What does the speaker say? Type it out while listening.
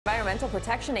Environmental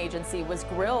Protection Agency was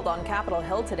grilled on Capitol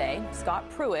Hill today. Scott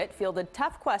Pruitt fielded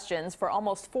tough questions for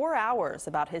almost 4 hours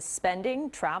about his spending,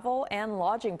 travel, and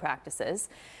lodging practices.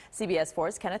 CBS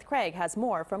 4's Kenneth has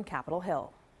more from Capitol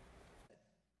Hill.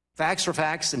 Facts are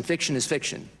facts and fiction is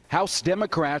fiction. House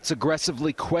Democrats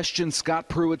aggressively questioned Scott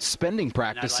Pruitt's spending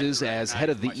practices as head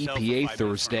of the EPA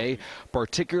Thursday,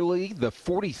 particularly the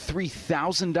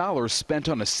 $43,000 spent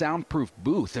on a soundproof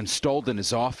booth installed in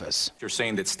his office. You're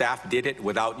saying that staff did it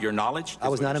without your knowledge? I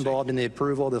was not involved in the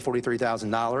approval of the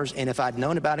 $43,000, and if I'd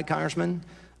known about it, Congressman,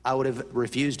 I would have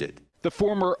refused it. The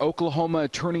former Oklahoma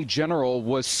Attorney General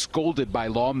was scolded by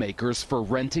lawmakers for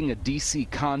renting a D.C.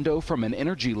 condo from an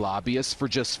energy lobbyist for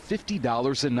just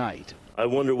 $50 a night. I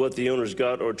wonder what the owners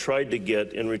got or tried to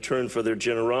get in return for their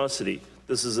generosity.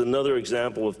 This is another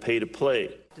example of pay to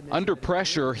play. Under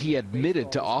pressure, he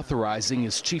admitted to authorizing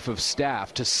his chief of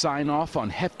staff to sign off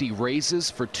on hefty raises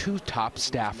for 2 top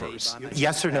staffers.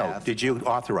 Yes or no? Did you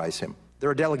authorize him? There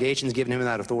are delegations giving him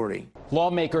that authority.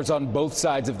 Lawmakers on both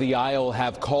sides of the aisle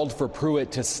have called for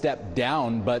Pruitt to step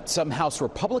down, but some House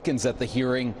Republicans at the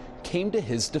hearing came to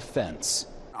his defense.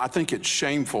 I think it's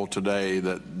shameful today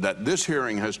that this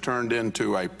hearing has turned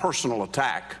into a personal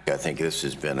attack. I think this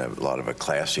has been a lot of a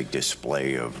classic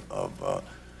display of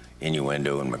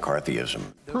innuendo and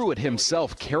McCarthyism. Pruitt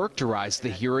himself characterized the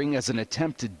hearing as an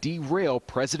attempt to derail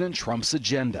President Trump's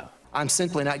agenda. I'm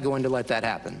simply not going to let that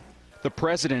happen. The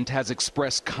president has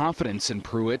expressed confidence in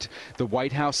Pruitt. The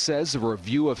White House says a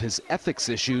review of his ethics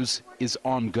issues is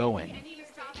ongoing.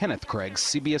 Kenneth,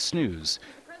 CBS News,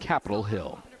 Capitol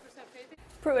Hill.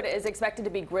 Pruitt is expected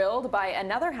to be grilled by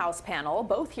another House panel.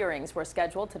 Both hearings were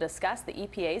scheduled to discuss the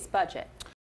EPA's budget.